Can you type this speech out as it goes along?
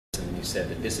you said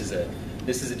that this is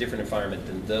a different environment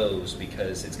than those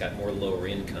because it's got more lower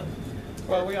income.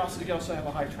 Well, you also have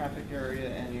a high traffic area,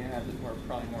 and you have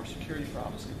probably more security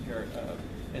problems compared,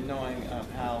 and knowing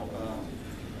how.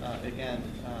 Again,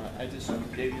 I just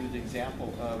gave you the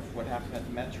example of what happened at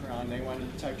the Metron. They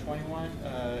wanted the Type 21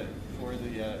 for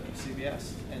the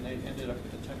CVS, and they ended up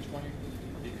with the Type 20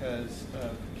 because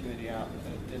community out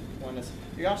didn't want us.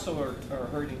 We also are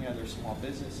hurting other small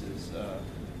businesses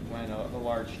when a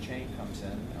large chain comes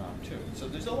in too. So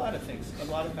there's a lot of things, a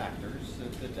lot of factors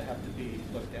that have to be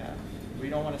looked at. We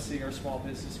don't want to see our small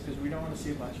business because we don't want to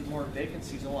see a bunch of more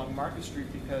vacancies along Market Street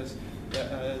because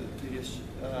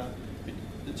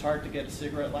it's hard to get a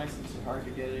cigarette license, it's hard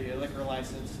to get a liquor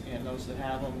license, and those that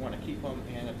have them want to keep them,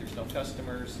 and if there's no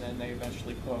customers, then they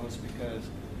eventually close because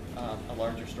a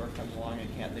larger store comes along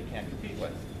and they can't compete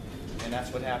with. And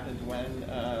that's what happened when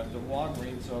the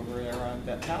Walgreens over there on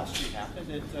Bethel Street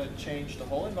happened. It changed the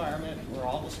whole environment where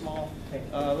all the small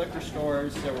liquor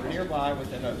stores that were nearby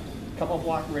within a couple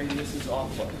block radiuses all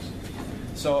closed.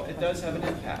 So it does have an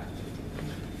impact.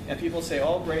 And people say,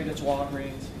 oh great, it's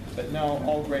Walgreens. But no,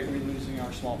 oh great, we're losing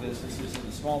our small businesses. And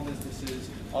the small businesses,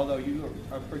 although you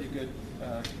are pretty good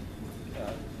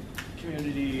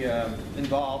community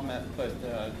involvement, but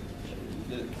the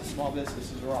small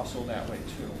businesses are also that way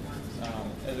too.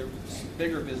 Other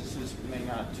bigger businesses may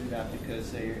not do that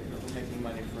because they are making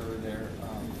money for their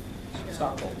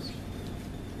stockholders.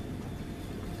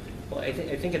 Well, I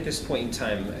think at this point in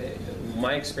time,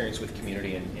 my experience with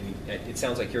community, and it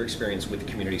sounds like your experience with the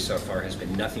community so far has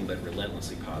been nothing but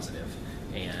relentlessly positive.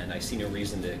 And I see no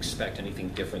reason to expect anything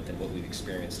different than what we've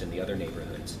experienced in the other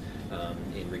neighborhoods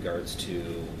in regards to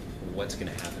what's going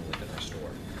to happen within our store.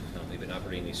 We've been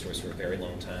operating these stores for a very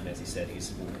long time. As he said,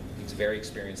 he's very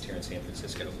experienced here in San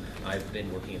Francisco. I've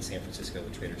been working in San Francisco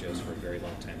with Trader Joe's for a very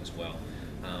long time as well.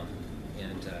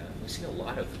 And we've seen a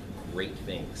lot of great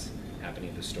things happening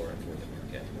at the store and for the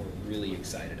market. We're really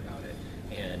excited about it.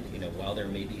 And while there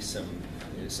may be some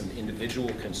individual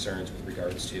concerns with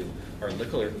regards to our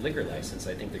liquor license,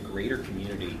 I think the greater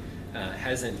community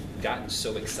hasn't gotten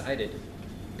so excited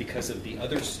because of the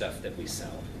other stuff that we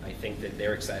sell. I think that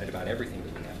they're excited about everything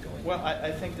that we have going. Well,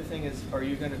 I think the thing is, are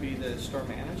you going to be the store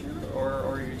manager, or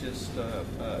are you just a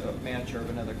manager of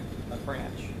another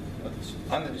branch?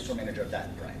 I'm the store manager of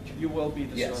that branch. You will be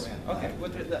the store manager.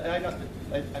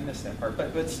 Okay, I missed that part,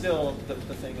 but still, the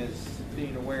thing is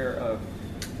being aware of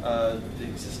the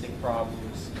existing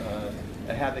problems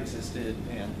that have existed,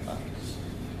 and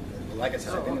like I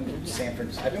said, I've been in San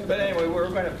Francisco. But anyway, we're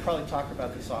going to probably talk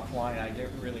about this offline. I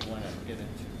didn't really want to get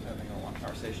into having a long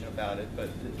conversation about it,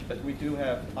 but we do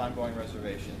have ongoing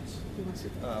reservations.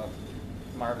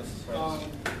 Marvis.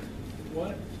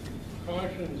 What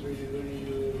cautions are you going to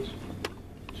use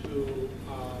to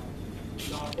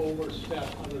not overstep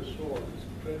other stores?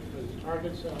 Because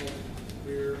Target sells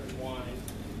beer and wine.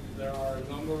 There are a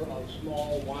number of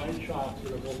small wine shops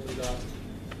that have opened up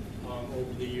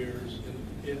over the years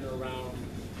in and around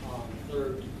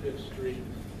 3rd to 5th Street.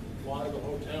 A lot of the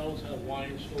hotels have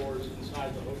wine stores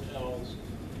inside the hotels.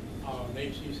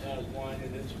 Macy's has wine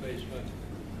in its basement.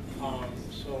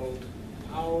 So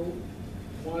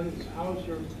how's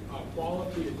your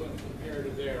quality going to compare to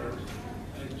theirs?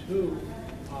 And two,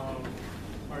 how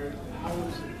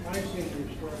is the pricing in your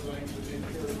store going to make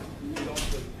sure you don't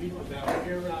put people down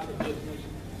here out of business?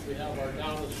 We have our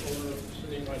Dallas owner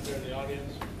sitting right there in the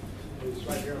audience, who's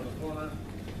right here on the corner,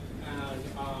 and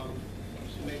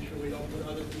to make sure we don't put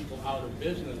other people out of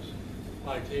business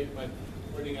by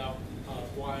putting out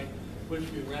wine, which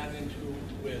we ran into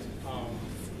with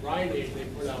Rite Aid. They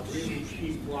put out really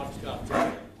cheap blocked up to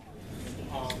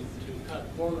cut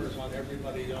corners on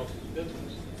everybody else's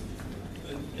business,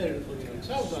 and putting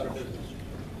themselves out of business.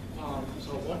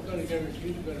 So what kind of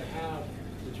guarantees you're going to have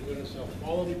that you're going to sell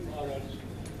quality products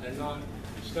and not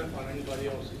step on anybody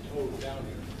else's toes down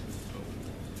here?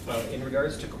 In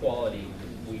regards to quality,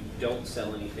 we don't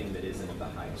sell anything that isn't of the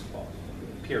highest quality,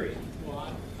 period.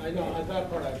 Well, I know that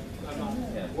part I'm not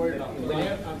worried about. But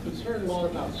I'm concerned a lot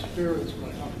about spirits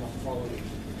when I talk about quality.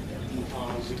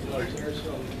 Because there's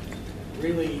some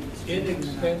really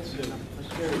inexpensive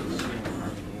spirits.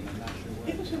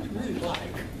 People seem to really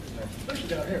like, especially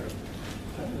down here.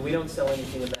 We don't sell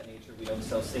anything of that nature. We don't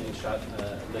sell single shot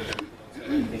liquor. We don't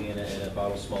sell anything in a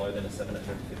bottle smaller than a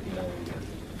 750 milliliter.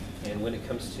 And when it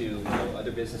comes to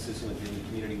other businesses within the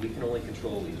community, we can only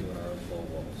control what we do in our own four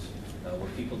walls.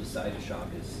 Where people decide to shop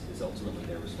is ultimately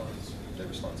their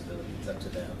responsibility. It's up to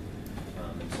them.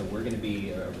 And so we're going to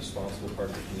be a responsible part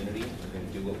of the community. We're going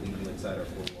to do what we do inside our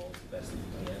four walls the best that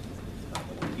we can.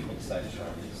 But when people decide to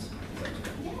shop, it's up to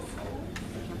them.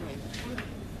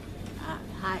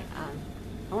 Hi,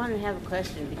 I want to have a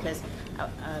question because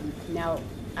now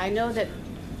I know that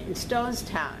in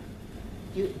Stonestown,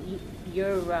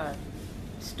 your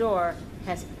store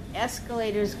has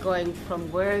escalators going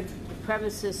from where the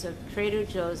premises of Trader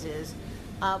Joe's is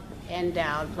up and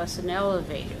down, plus an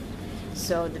elevator.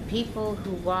 So the people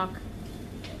who walk,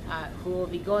 who will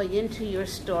be going into your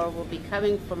store will be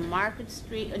coming from Market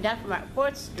Street, not from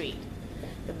 4th Street.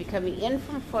 They'll be coming in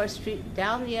from 4th Street,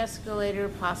 down the escalator,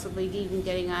 possibly even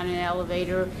getting on an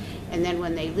elevator, and then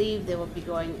when they leave, they will be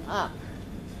going up.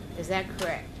 Is that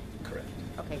correct? Correct.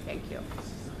 Okay, thank you.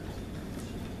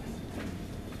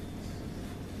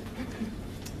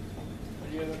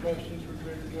 Any other questions for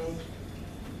Trader Joe's?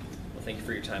 Well, thank you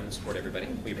for your time and support, everybody.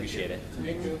 We appreciate it.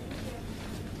 Thank you.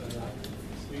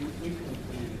 We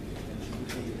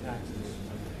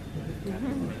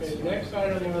Okay, next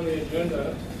item on the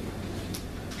agenda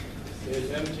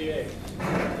is MTA.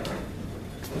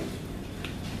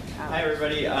 Hi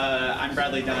everybody, I'm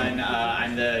Bradley Dunn.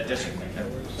 I'm the district. A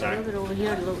little bit over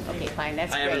here, a little, okay, fine,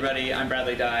 that's Hi great. everybody, I'm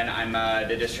Bradley Dunn. I'm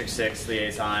the District 6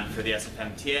 liaison for the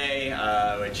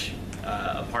SFMTA, which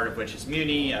a part of which is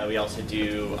Muni. We also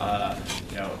do,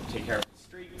 take care of the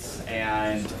streets,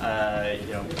 and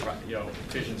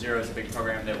Vision Zero is a big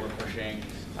program that we're pushing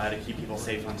to keep people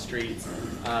safe on streets.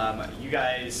 You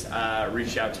guys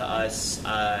reached out to us,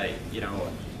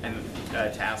 and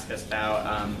to ask us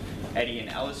about Eddy and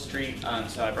Ellis Street.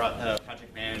 So I brought the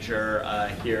project manager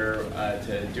here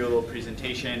to do a little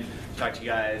presentation, talk to you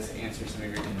guys, answer some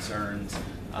of your concerns.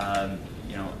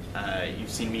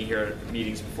 You've seen me here at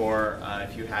meetings before.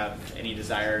 If you have any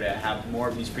desire to have more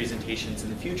of these presentations in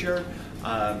the future,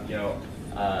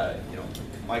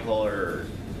 Michael or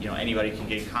anybody can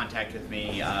get in contact with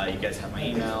me. You guys have my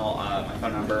email, my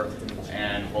phone number,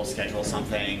 and we'll schedule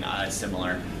something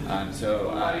similar.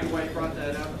 White brought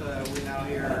that up. We now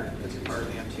hear, as a part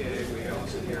of the MTA, we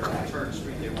also hear on Church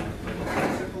Street they want to put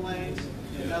bicycle lanes.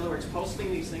 In other words, posting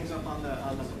these things up on the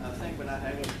thing, but not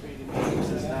having community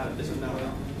meetings is no.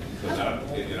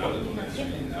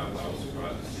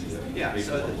 Yeah.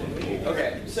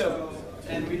 Okay. So.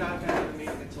 And we're not going to have a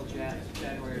meeting until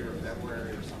January or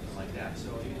February or something like that. So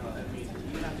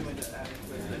you're not doing that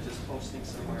adequate, just posting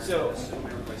somewhere. So. Assume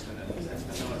everybody's going to. That's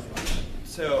the notice.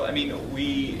 So, a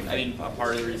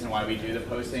part of the reason why we do the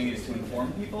posting is to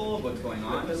inform people of what's going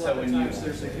on. But so when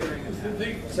there's a hearing.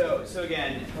 So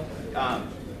again,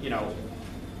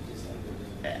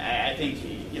 I think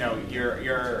you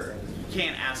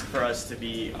can't ask for us to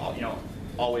be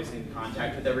always in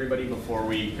contact with everybody before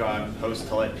we go out and post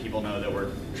to let people know that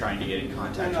we're trying to get in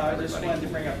contact with everybody. I just wanted to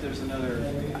bring up there's another.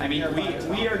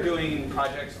 We are doing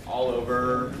projects all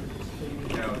over.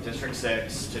 District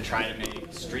 6 to try to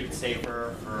make streets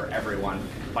safer for everyone,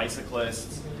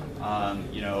 bicyclists,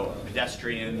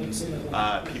 pedestrians,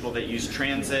 people that use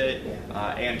transit,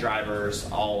 and drivers,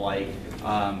 all like,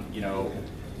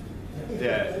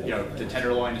 the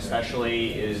Tenderloin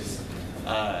especially is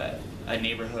a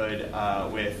neighborhood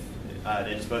that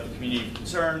is both a community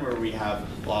concern where we have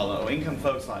a lot of low-income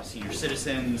folks, a lot of senior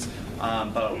citizens,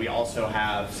 but we also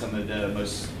have some of the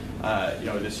most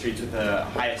the streets with the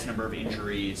highest number of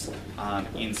injuries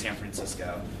in San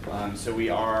Francisco. So we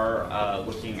are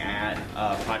looking at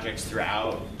projects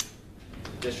throughout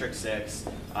District 6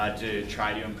 to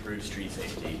try to improve street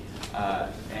safety.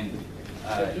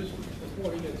 Just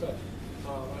before he gets up,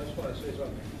 I just want to say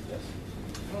something. Yes.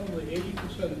 Probably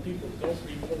 80% of people don't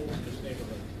read polls in this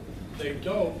neighborhood. They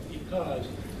don't because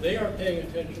they are paying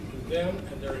attention to them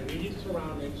and their immediate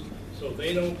surroundings so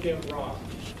they don't get robbed.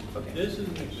 Okay. This is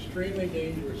an extremely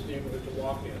dangerous neighborhood to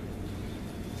walk in.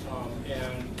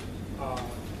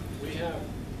 We have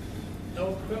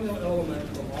criminal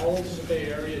elements from all over the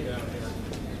Bay Area down here.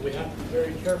 We have to be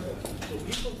very careful. So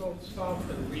people don't stop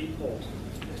and read polls.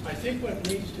 I think what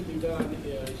needs to be done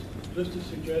is just a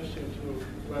suggestion to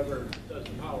whoever does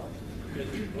the power, is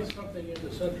you put something in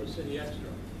the Central City Extra.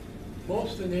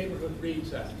 Most of the neighborhood reads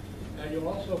that. And you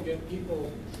also get people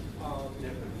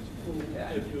who,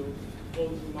 if you go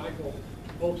to Michael,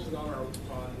 post it on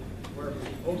wherever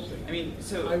he's posting. I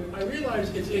realize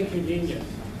it's inconvenient,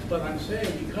 but I'm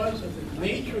saying because of the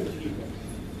nature of the people,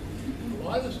 a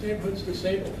lot of this neighborhood's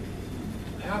disabled.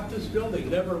 Half this building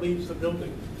never leaves the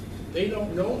building. They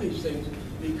don't know these things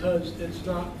because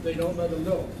they don't let them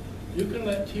know. You can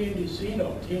let TNDC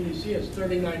know. TNDC has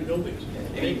 39 buildings.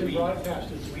 They can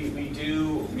broadcast it. We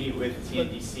do meet with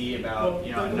TNDC about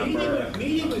a number.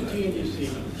 Meeting with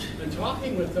TNDC and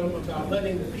talking with them about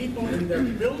letting the people in their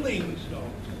buildings know,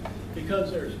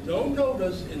 because there's no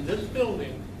notice in this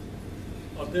building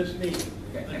of this meeting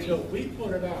until we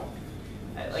put it out.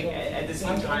 At the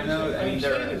same time though, I mean,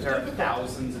 there are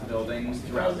thousands of buildings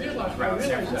throughout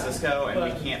San Francisco,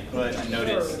 and we can't put a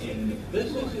notice in.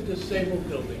 This is a disabled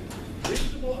building.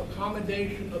 Reasonable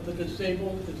accommodation of the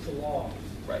disabled is the law.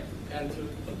 Right. And to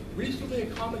reasonably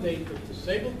accommodate the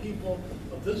disabled people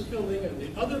of this building and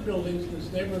the other buildings in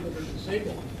this neighborhood that are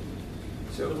disabled,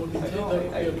 So that would be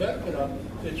the benefit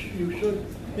of, that you should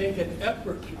make an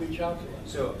effort to reach out to us.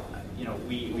 So,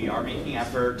 we are making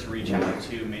effort to reach out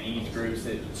to many groups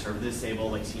that serve the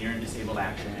disabled, like Senior and Disabled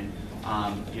Action.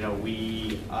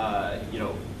 We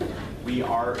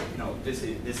are, this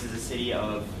is a city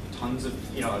of tons of,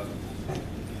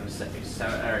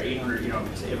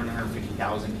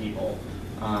 750,000 people.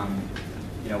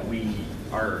 We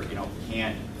are,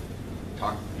 can't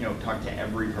talk to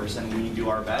every person. We do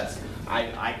our best.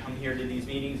 I come here to these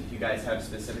meetings if you guys have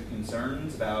specific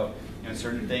concerns about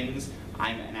certain things.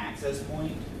 I'm an access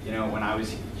point. When I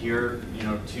was here,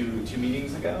 two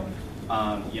meetings ago,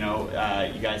 you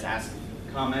guys asked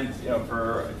comments,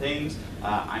 for things.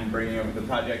 I'm bringing over the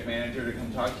project manager to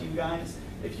come talk to you guys.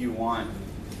 If you want,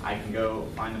 I can go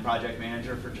find the project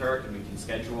manager for Turk, and we can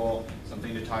schedule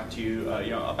something to talk to you,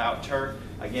 about Turk.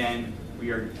 Again,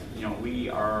 we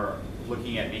are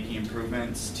looking at making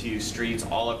improvements to streets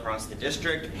all across the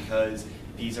district, because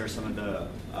these are some of the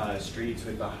streets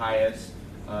with the highest,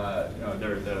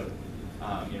 they're the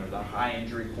high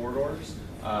injury corridors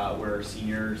where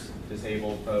seniors,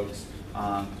 disabled folks,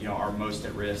 are most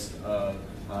at risk of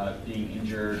being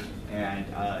injured and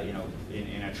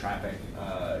in a traffic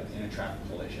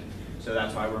collision. So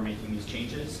that's why we're making these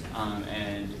changes,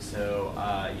 and so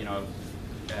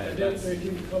And then if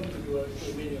you come to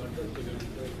a meeting on Thursday, that'd be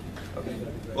great. Okay.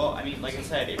 Well, I mean, like I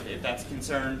said, if that's a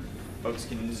concern, folks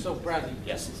can. So Bradley,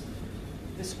 Yes.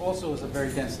 this also is a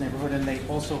very dense neighborhood, and they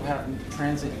also have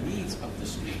transit needs of the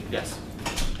street, Yes.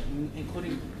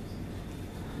 including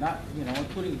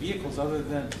including vehicles other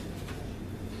than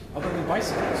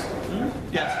bicycles.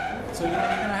 Mm-hmm. Yes. So you're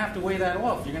gonna have to weigh that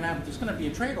off. There's gonna be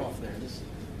a trade-off there.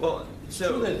 Well,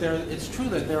 so It's true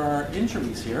that there are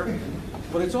injuries here,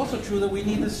 but it's also true that we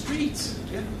need the streets.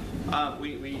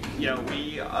 we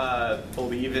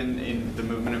believe in the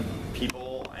movement of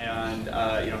people, and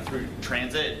through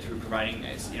transit, through providing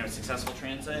successful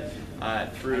transit,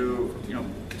 through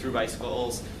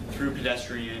bicycles, through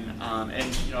pedestrian,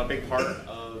 and a big part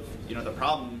of the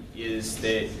problem is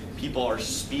that people are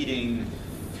speeding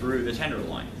through the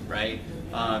Tenderloin, right?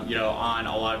 On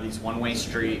a lot of these one-way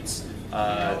streets. In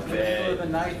the middle of the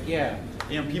night, yeah.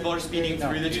 People are speeding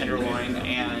through the Tenderloin,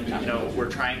 and we're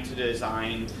trying to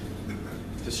design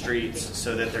the streets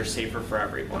so that they're safer for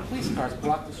everyone. Police cars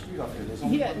block the street off here. There's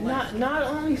only one lane. not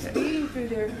only speeding through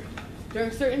there.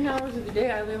 During certain hours of the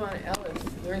day, I live on Ellis.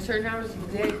 During certain hours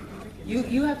of the day,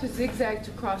 you have to zigzag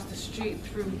to cross the street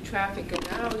through traffic, and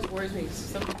that always worries me.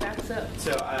 Something backs up.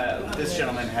 So this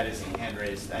gentleman had his hand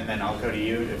raised, and then I'll go to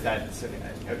you if that's okay.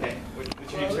 Okay.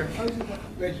 What's your name, sir?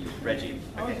 Reggie. Reggie.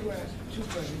 I was Okay. going to ask two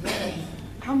questions.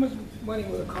 How much money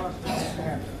will it cost us to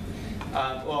have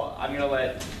them? Well, I'm going to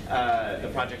let the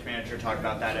project manager talk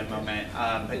about that in a moment.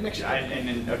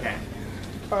 Okay.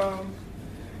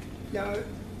 Now,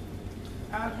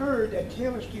 I've heard that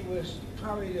Taylor Street was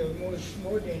probably the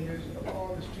more dangerous of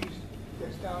all the streets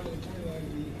that's down in the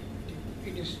Tenderloin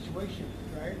in this situation,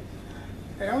 right?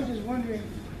 And I was just wondering,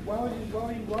 why would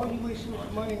you waste so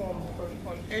much money on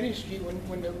Eddy Street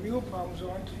when the real problems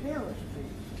are on Taylor Street?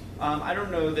 I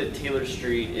don't know that Taylor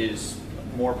Street is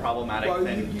more problematic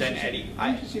than Eddy.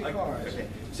 You should see cars. Okay.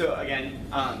 So again,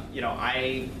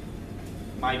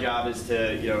 my job is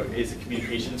to, is a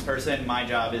communications person. My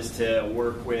job is to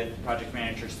work with project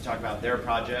managers to talk about their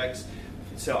projects.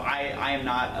 So I am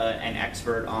not an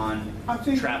expert on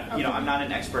traffic. I'm not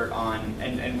an expert on,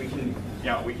 and we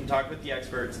can talk with the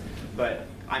experts, but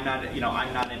I'm not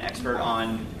an expert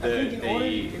on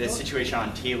the situation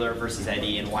on Taylor versus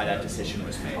Eddy and why that decision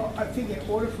was made. I think in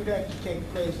order for that to take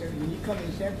place, and when you come to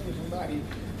example with somebody,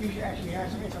 you should actually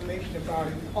have some information about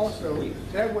it also.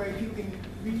 That way people can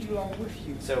read along with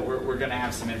you. So we're going to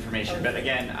have some information, but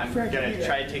again, I'm going to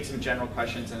try to take some general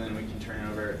questions, and then we can turn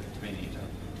it over to Manito.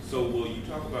 So will you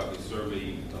talk about the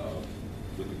survey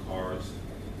with the cars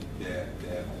that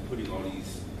putting all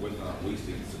these, we're not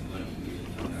wasting some money,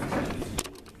 I'm not saying it's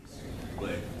but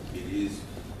it is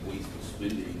wasteful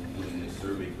spending when the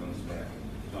survey comes back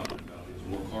talking about there's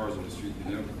more cars on the street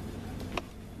than ever.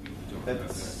 We can talk about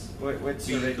that. What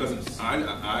survey? Because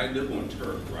I live on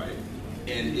Turk, right,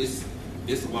 and it's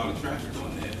a lot of traffic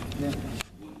on that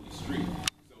one-way street.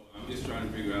 So I'm just trying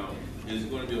to figure out, is it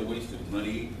going to be a waste of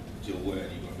money to what? You're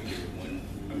going to get one?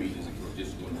 I mean, is it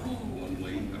just going to be one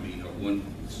way? I mean, one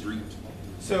street?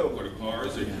 So- for the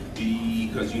cars, or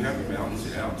because you have to balance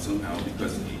it out somehow,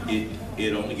 because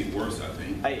it only gets worse, I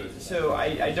think.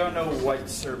 I don't know what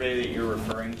survey that you're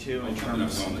referring to in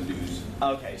terms. On the news.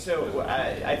 Okay, so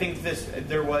I think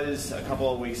there was a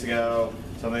couple of weeks ago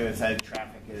something that said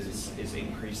traffic is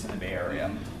increased in the Bay Area.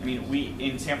 I mean,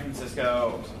 in San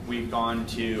Francisco, we've gone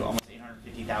to almost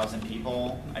 850,000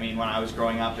 people. I mean, when I was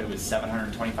growing up, it was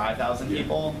 725,000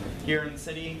 people here in the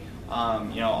city.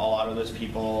 You know, a lot of those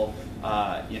people,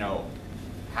 you know,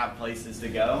 have places to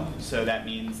go. So that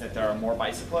means that there are more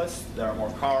bicyclists, there are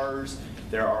more cars,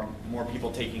 there are more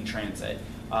people taking transit.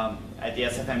 At the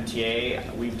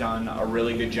SFMTA, we've done a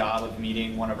really good job of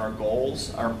meeting one of our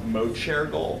goals. Our mode share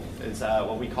goal is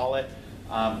what we call it,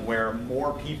 where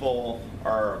more people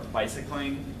are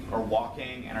bicycling or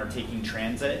walking and are taking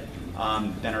transit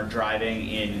than are driving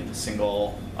in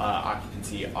single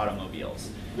occupancy automobiles.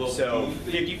 Well, so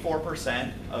 54%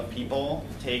 of people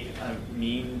take a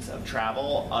means of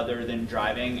travel other than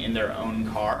driving in their own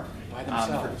car. By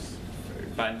themselves.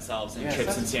 By themselves in Yes, trips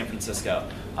in that's- San Francisco,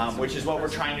 which is what we're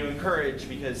trying to encourage,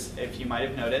 because if you might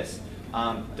have noticed,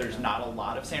 there's not a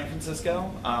lot of San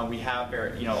Francisco. We have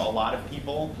a lot of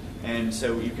people, and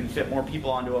so you can fit more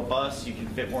people onto a bus, you can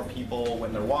fit more people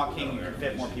when they're walking, you can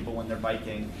fit more people when they're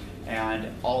biking, and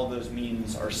all of those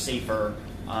means are safer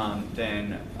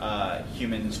than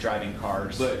humans driving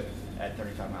cars at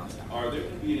 35 miles an hour. Are there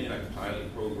going to be any like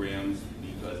pilot programs,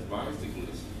 because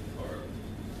bicyclists are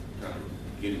kind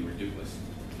of getting ridiculous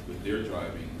with their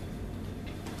driving?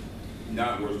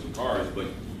 Not worse than cars, but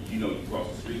you know, you cross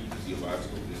the street, you see a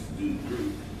bicycle just zoom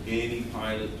through. Any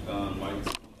pilot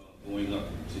lights going up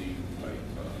to like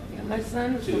Yeah, my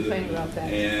son was complaining about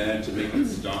that. and to make it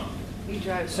stop. He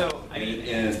drives. So I mean,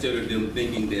 And instead of them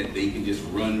thinking that they can just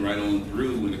run right on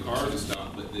through when the cars are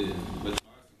stopped, but the bicycles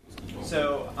keep on.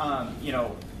 so you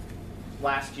know,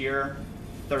 last year,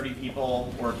 30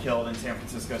 people were killed in San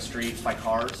Francisco streets by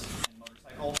cars and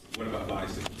motorcycles. What about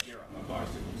bicycles? Zero. Not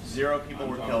bicycles. 0 people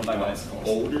were killed by bicycles.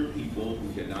 Older people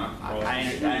who cannot cross I the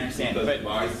street understand, because but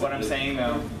bicyclists- what I'm saying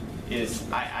though is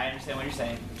I understand what you're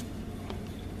saying.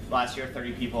 Last year,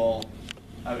 30 people,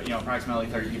 approximately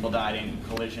 30 people died in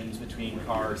collisions between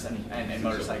cars and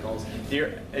motorcycles.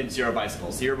 0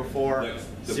 bicycles. 0 before,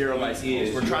 But the 0 point bicycles.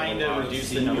 is, We're you trying have a to lot of reduce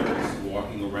the number. seniors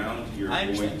walking around. You're I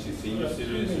going understand. to senior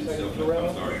citizens and Excuse me, stuff. Terrell.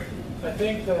 I'm sorry. I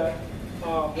think that,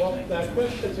 that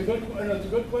question, it's a good question, it's a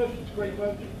great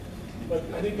question. But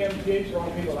I think MTA is the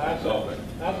wrong people to ask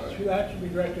Okay. that should be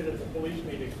directed at the police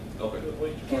meeting. Okay. To the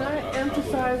police Can I department.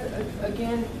 emphasize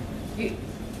again,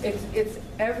 it's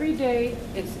every day,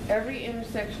 it's every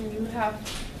intersection, you have,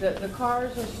 the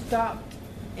cars are stopped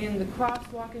in the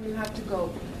crosswalk and you have to go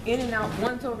in and out,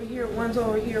 one's over here, one's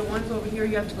over here, one's over here,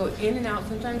 you have to go in and out,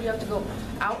 sometimes you have to go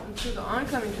out into the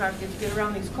oncoming traffic to get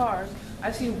around these cars.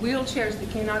 I've seen wheelchairs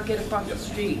that cannot get across the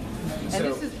street, and So-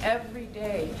 this is every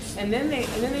day. And then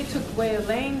they took away a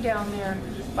lane down there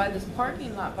by this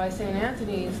parking lot by St.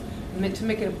 Anthony's to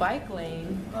make it a bike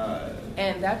lane,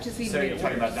 and that just even So made you're it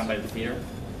talking about worse. down by the theater?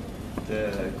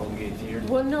 The Golden Gate Theater?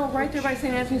 Well, no, right there by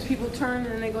St. Anthony's, people turn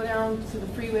and then they go down to the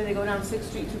freeway, they go down 6th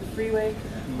Street to the freeway.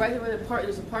 Right there where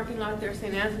there's a parking lot there,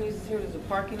 St. Anthony's is here, there's a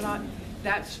parking lot.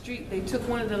 That street, they took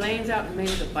one of the lanes out and made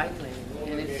it a bike lane,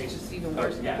 and it's just even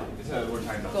worse. Oh, yeah, so we're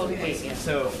talking about. Golden Gate, yeah.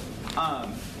 So,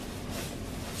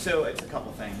 so it's a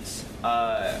couple things.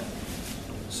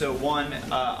 So one,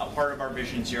 a part of our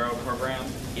Vision Zero program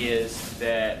is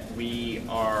that we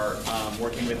are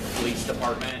working with the police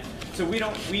department. So we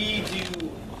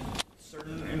do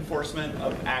certain enforcement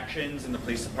of actions, and the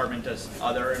police department does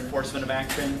other enforcement of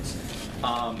actions.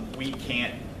 We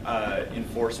can't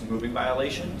enforce moving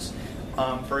violations,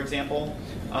 for example.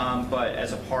 But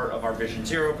as a part of our Vision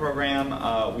Zero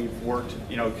program, we've worked,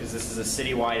 because this is a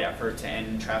citywide effort to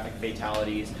end traffic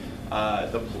fatalities.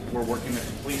 We're working with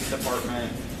the police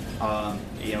department,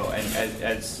 and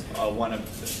as one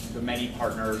of the many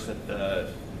partners with the,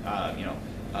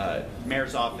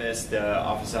 mayor's office, the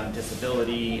Office on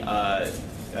Disability,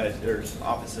 there's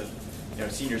Office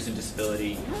of Seniors and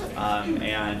Disability,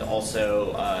 and also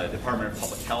Department of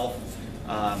Public Health,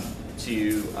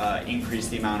 to increase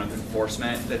the amount of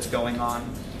enforcement that's going on.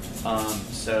 I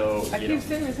keep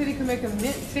saying the city can make a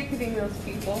mint ticketing those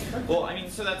people. Well, I mean,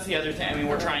 so that's the other thing. I mean,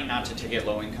 we're trying not to ticket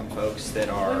low-income folks that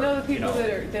are. Well, no, the people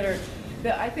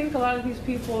that I think a lot of these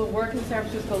people work in San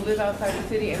Francisco, live outside the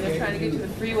city, and they're trying to get to the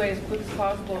freeway as quick as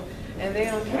possible, and they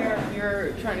don't care if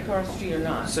you're trying to cross the street or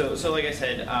not. So like I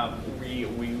said, we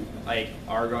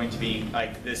are going to be,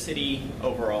 the city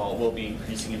overall will be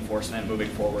increasing enforcement moving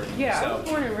forward. Yeah, I So- was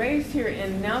born and raised here,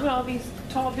 and now that all these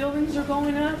tall buildings are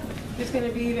going up, there's gonna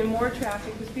be even more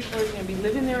traffic, because people are gonna be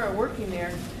living there or working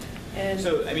there, and it's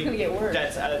So, I mean, gonna get worse.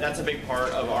 that's a big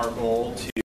part of our goal